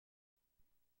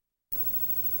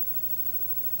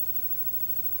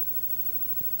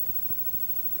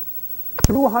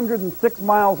206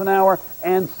 miles an hour,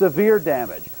 and severe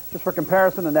damage. Just for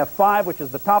comparison, an F5, which is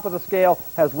the top of the scale,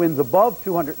 has winds above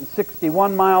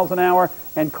 261 miles an hour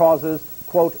and causes,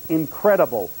 quote,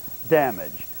 incredible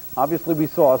damage. Obviously, we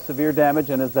saw severe damage,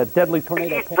 and as that deadly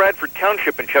tornado... East Bradford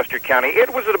Township in Chester County,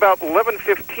 it was at about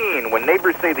 11:15 when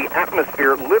neighbors say the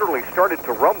atmosphere literally started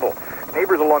to rumble.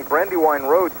 Neighbors along Brandywine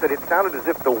Road said it sounded as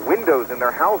if the windows in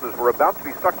their houses were about to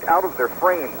be sucked out of their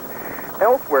frames.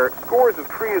 Elsewhere, scores of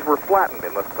trees were flattened.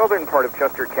 In the southern part of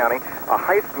Chester County, a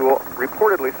high school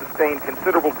reportedly sustained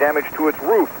considerable damage to its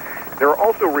roof. There are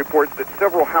also reports that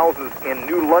several houses in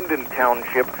New London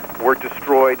Township were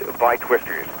destroyed by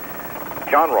twisters.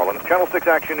 John Rollins, Channel 6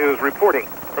 Action News, reporting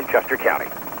from Chester County.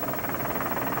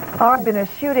 There's been a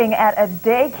shooting at a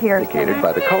daycare. Indicated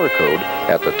by the color code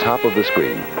at the top of the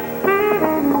screen.